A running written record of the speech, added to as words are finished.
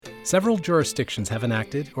Several jurisdictions have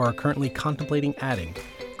enacted or are currently contemplating adding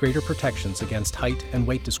greater protections against height and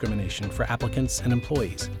weight discrimination for applicants and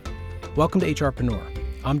employees. Welcome to HRpreneur.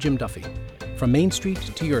 I'm Jim Duffy. From Main Street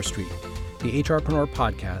to your street, the HRpreneur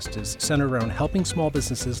podcast is centered around helping small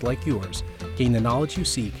businesses like yours gain the knowledge you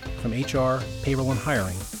seek from HR, payroll and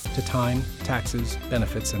hiring, to time, taxes,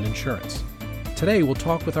 benefits, and insurance. Today, we'll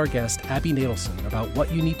talk with our guest, Abby Nadelson, about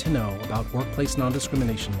what you need to know about workplace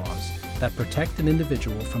non-discrimination laws that protect an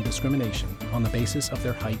individual from discrimination on the basis of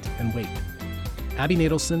their height and weight. Abby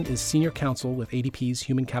Nadelson is Senior Counsel with ADP's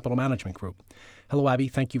Human Capital Management Group. Hello, Abby.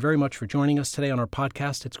 Thank you very much for joining us today on our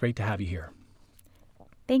podcast. It's great to have you here.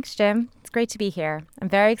 Thanks, Jim. It's great to be here. I'm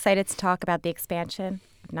very excited to talk about the expansion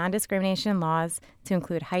of non-discrimination laws to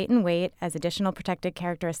include height and weight as additional protected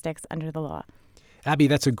characteristics under the law. Abby,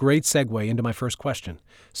 that's a great segue into my first question.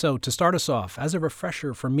 So to start us off, as a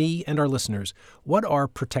refresher for me and our listeners, what are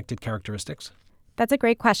protected characteristics? That's a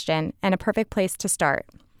great question and a perfect place to start.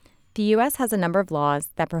 The U.S. has a number of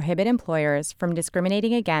laws that prohibit employers from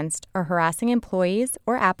discriminating against or harassing employees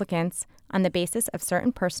or applicants on the basis of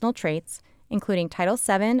certain personal traits, including Title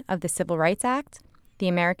VII of the Civil Rights Act, the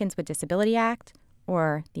Americans with Disability Act,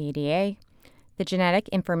 or the ADA, the Genetic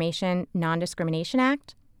Information Non-Discrimination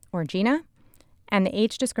Act, or GINA, and the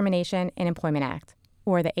Age Discrimination in Employment Act,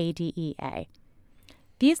 or the ADEA.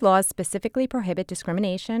 These laws specifically prohibit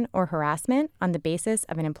discrimination or harassment on the basis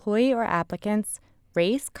of an employee or applicant's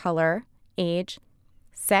race, color, age,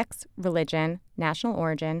 sex, religion, national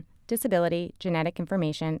origin, disability, genetic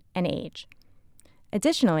information, and age.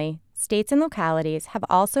 Additionally, states and localities have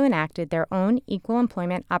also enacted their own equal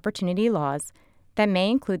employment opportunity laws that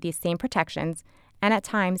may include these same protections and at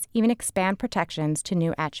times even expand protections to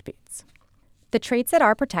new attributes. The traits that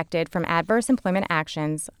are protected from adverse employment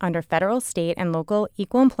actions under federal, state, and local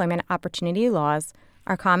equal employment opportunity laws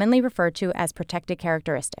are commonly referred to as protected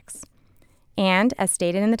characteristics. And, as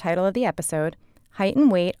stated in the title of the episode, height and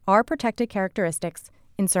weight are protected characteristics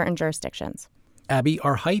in certain jurisdictions. Abby,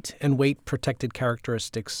 are height and weight protected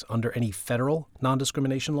characteristics under any federal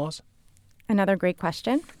non-discrimination laws? Another great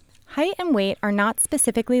question. Height and weight are not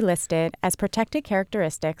specifically listed as protected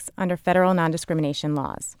characteristics under federal non-discrimination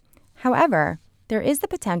laws. However, there is the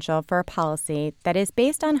potential for a policy that is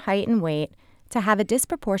based on height and weight to have a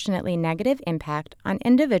disproportionately negative impact on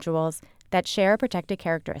individuals that share a protected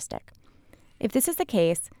characteristic. If this is the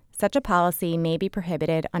case, such a policy may be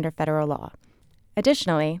prohibited under federal law.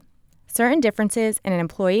 Additionally, certain differences in an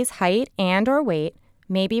employee's height and/or weight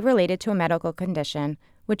may be related to a medical condition,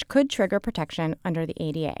 which could trigger protection under the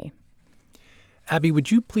ADA. Abby, would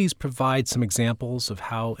you please provide some examples of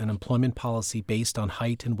how an employment policy based on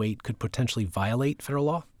height and weight could potentially violate federal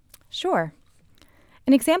law? Sure.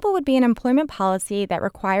 An example would be an employment policy that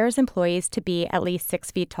requires employees to be at least 6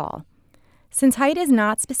 feet tall. Since height is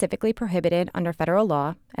not specifically prohibited under federal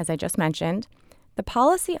law, as I just mentioned, the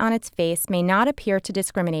policy on its face may not appear to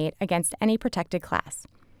discriminate against any protected class.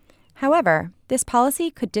 However, this policy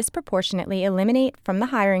could disproportionately eliminate from the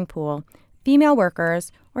hiring pool female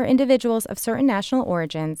workers or individuals of certain national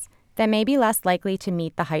origins that may be less likely to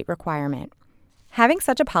meet the height requirement. Having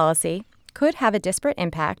such a policy could have a disparate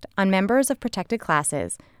impact on members of protected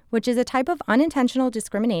classes, which is a type of unintentional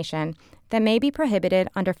discrimination that may be prohibited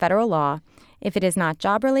under federal law if it is not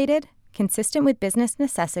job-related, consistent with business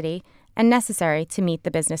necessity, and necessary to meet the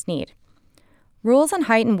business need. Rules on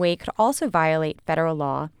height and weight could also violate federal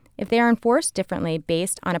law if they are enforced differently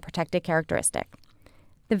based on a protected characteristic.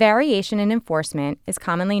 The variation in enforcement is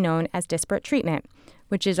commonly known as disparate treatment,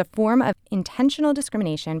 which is a form of intentional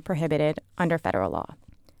discrimination prohibited under federal law.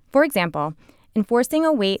 For example, enforcing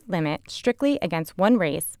a weight limit strictly against one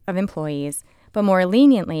race of employees, but more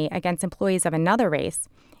leniently against employees of another race,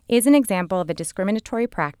 is an example of a discriminatory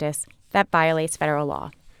practice that violates federal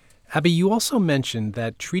law. Abby, you also mentioned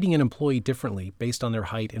that treating an employee differently based on their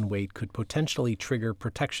height and weight could potentially trigger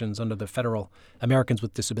protections under the federal Americans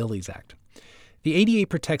with Disabilities Act. The ADA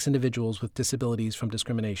protects individuals with disabilities from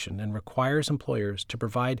discrimination and requires employers to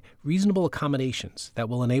provide reasonable accommodations that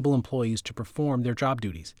will enable employees to perform their job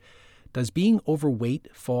duties. Does being overweight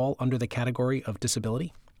fall under the category of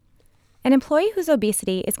disability? An employee whose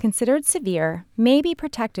obesity is considered severe may be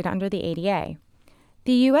protected under the ADA.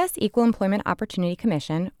 The U.S. Equal Employment Opportunity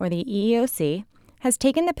Commission, or the EEOC, has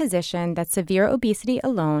taken the position that severe obesity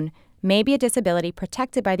alone may be a disability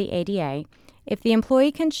protected by the ADA if the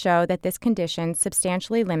employee can show that this condition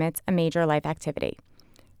substantially limits a major life activity.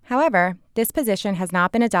 However, this position has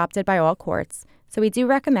not been adopted by all courts, so we do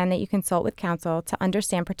recommend that you consult with counsel to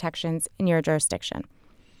understand protections in your jurisdiction.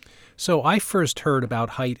 So I first heard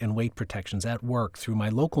about height and weight protections at work through my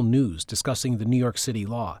local news discussing the New York City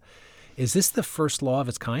law. Is this the first law of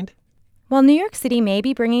its kind? While New York City may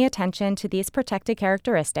be bringing attention to these protected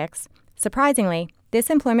characteristics, surprisingly,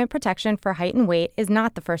 this employment protection for height and weight is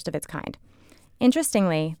not the first of its kind.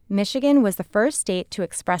 Interestingly, Michigan was the first state to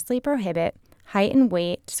expressly prohibit height and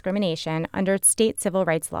weight discrimination under state civil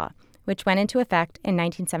rights law, which went into effect in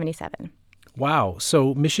 1977. Wow.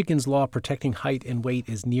 So Michigan's law protecting height and weight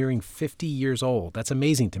is nearing 50 years old. That's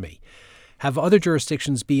amazing to me. Have other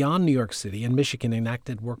jurisdictions beyond New York City and Michigan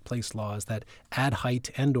enacted workplace laws that add height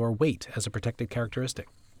and/or weight as a protected characteristic?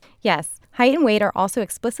 Yes, height and weight are also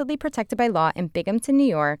explicitly protected by law in Binghamton, New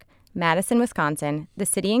York, Madison, Wisconsin, the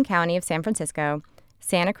city and county of San Francisco,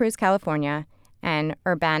 Santa Cruz, California, and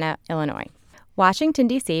Urbana, Illinois. Washington,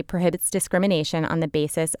 D.C. prohibits discrimination on the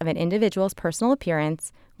basis of an individual's personal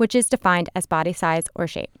appearance, which is defined as body size or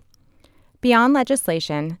shape. Beyond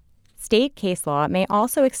legislation, state case law may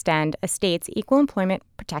also extend a state's equal employment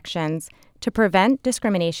protections to prevent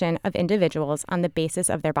discrimination of individuals on the basis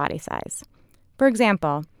of their body size. For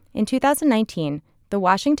example, in 2019, the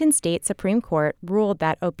Washington State Supreme Court ruled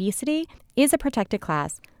that obesity is a protected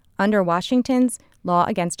class under Washington's law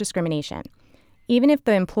against discrimination, even if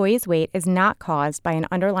the employee's weight is not caused by an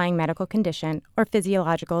underlying medical condition or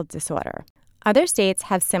physiological disorder. Other states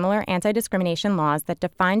have similar anti-discrimination laws that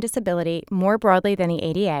define disability more broadly than the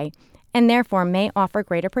ADA and therefore may offer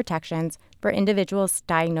greater protections for individuals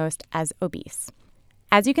diagnosed as obese.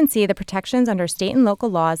 As you can see, the protections under state and local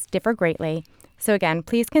laws differ greatly, so again,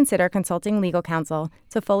 please consider consulting legal counsel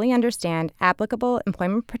to fully understand applicable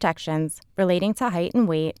employment protections relating to height and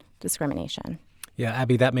weight discrimination. Yeah,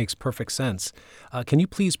 Abby, that makes perfect sense. Can you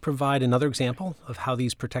please provide another example of how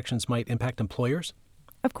these protections might impact employers?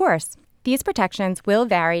 Of course. These protections will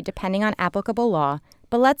vary depending on applicable law,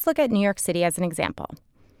 but let's look at New York City as an example.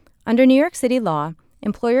 Under New York City law,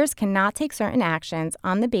 employers cannot take certain actions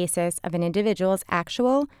on the basis of an individual's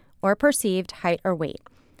actual or perceived height or weight.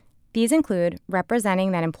 These include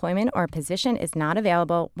representing that employment or position is not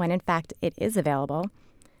available when in fact it is available,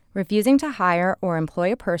 refusing to hire or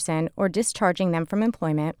employ a person or discharging them from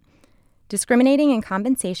employment, discriminating in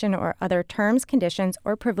compensation or other terms, conditions,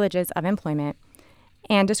 or privileges of employment,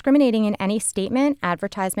 and discriminating in any statement,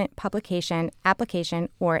 advertisement, publication, application,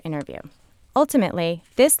 or interview. Ultimately,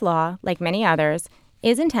 this law, like many others,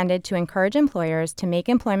 is intended to encourage employers to make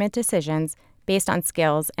employment decisions based on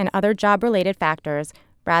skills and other job-related factors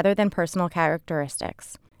rather than personal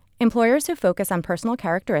characteristics. Employers who focus on personal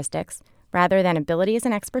characteristics rather than abilities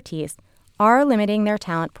and expertise are limiting their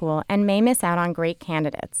talent pool and may miss out on great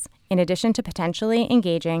candidates, in addition to potentially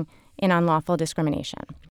engaging in unlawful discrimination.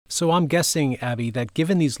 So I'm guessing, Abby, that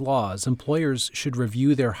given these laws, employers should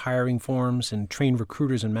review their hiring forms and train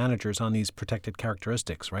recruiters and managers on these protected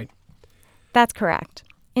characteristics, right? That's correct.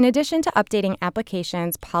 In addition to updating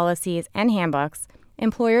applications, policies, and handbooks,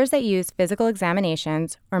 employers that use physical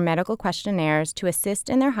examinations or medical questionnaires to assist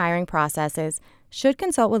in their hiring processes should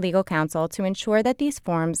consult with legal counsel to ensure that these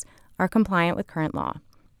forms are compliant with current law.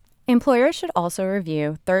 Employers should also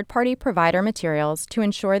review third-party provider materials to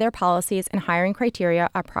ensure their policies and hiring criteria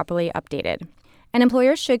are properly updated. And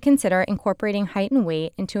employers should consider incorporating height and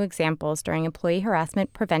weight into examples during employee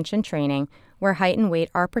harassment prevention training where height and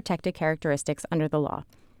weight are protected characteristics under the law.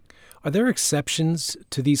 Are there exceptions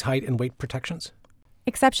to these height and weight protections?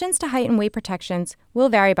 Exceptions to height and weight protections will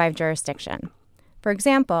vary by jurisdiction. For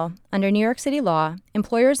example, under New York City law,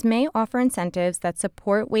 employers may offer incentives that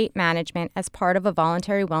support weight management as part of a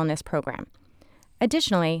voluntary wellness program.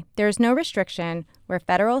 Additionally, there is no restriction where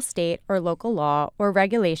federal, state, or local law or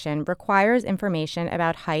regulation requires information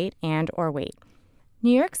about height and/or weight.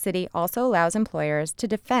 New York City also allows employers to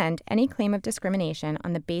defend any claim of discrimination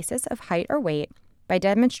on the basis of height or weight by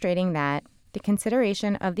demonstrating that the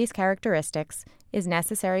consideration of these characteristics is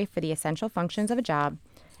necessary for the essential functions of a job,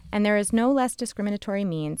 and there is no less discriminatory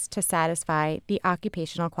means to satisfy the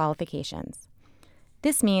occupational qualifications.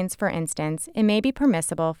 This means, for instance, it may be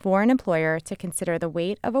permissible for an employer to consider the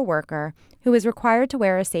weight of a worker who is required to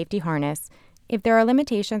wear a safety harness if there are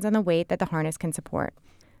limitations on the weight that the harness can support.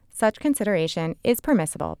 Such consideration is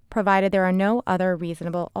permissible, provided there are no other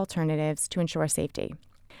reasonable alternatives to ensure safety.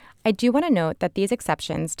 I do want to note that these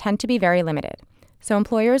exceptions tend to be very limited, so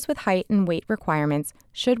employers with height and weight requirements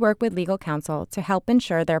should work with legal counsel to help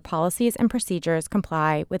ensure their policies and procedures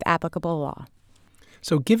comply with applicable law.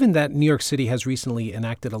 So given that New York City has recently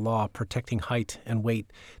enacted a law protecting height and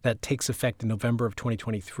weight that takes effect in November of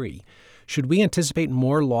 2023, should we anticipate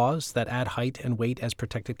more laws that add height and weight as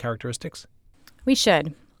protected characteristics? We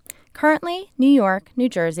should. Currently, New York, New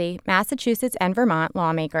Jersey, Massachusetts, and Vermont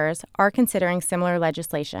lawmakers are considering similar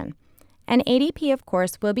legislation. And ADP, of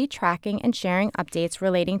course, will be tracking and sharing updates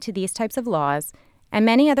relating to these types of laws and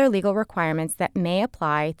many other legal requirements that may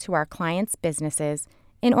apply to our clients' businesses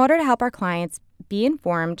in order to help our clients be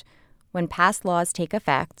informed when passed laws take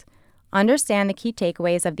effect, understand the key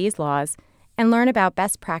takeaways of these laws, and learn about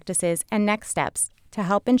best practices and next steps to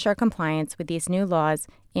help ensure compliance with these new laws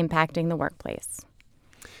impacting the workplace.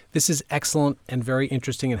 This is excellent and very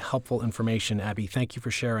interesting and helpful information, Abby. Thank you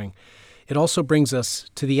for sharing. It also brings us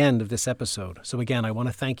to the end of this episode. So again, I want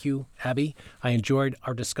to thank you, Abby. I enjoyed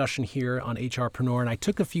our discussion here on HRpreneur, and I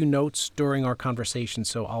took a few notes during our conversation,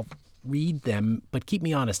 so I'll read them, but keep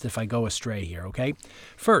me honest if I go astray here, okay?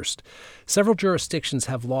 First, several jurisdictions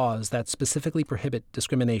have laws that specifically prohibit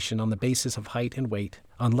discrimination on the basis of height and weight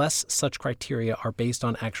unless such criteria are based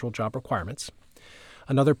on actual job requirements.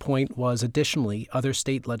 Another point was, additionally, other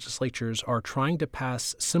state legislatures are trying to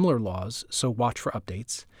pass similar laws, so watch for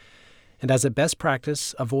updates. And as a best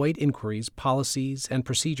practice, avoid inquiries, policies, and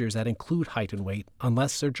procedures that include height and weight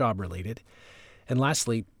unless they're job-related. And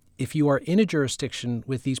lastly, if you are in a jurisdiction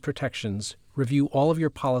with these protections, review all of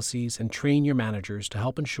your policies and train your managers to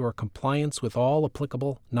help ensure compliance with all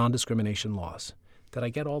applicable non-discrimination laws. Did I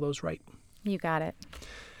get all those right? You got it.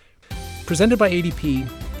 Presented by ADP,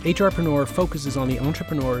 HRpreneur focuses on the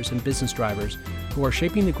entrepreneurs and business drivers who are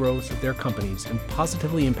shaping the growth of their companies and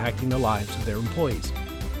positively impacting the lives of their employees.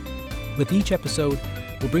 With each episode,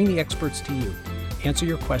 we'll bring the experts to you, answer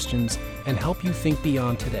your questions, and help you think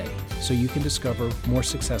beyond today so you can discover more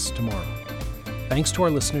success tomorrow. Thanks to our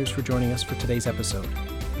listeners for joining us for today's episode.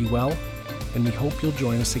 Be well, and we hope you'll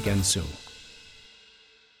join us again soon.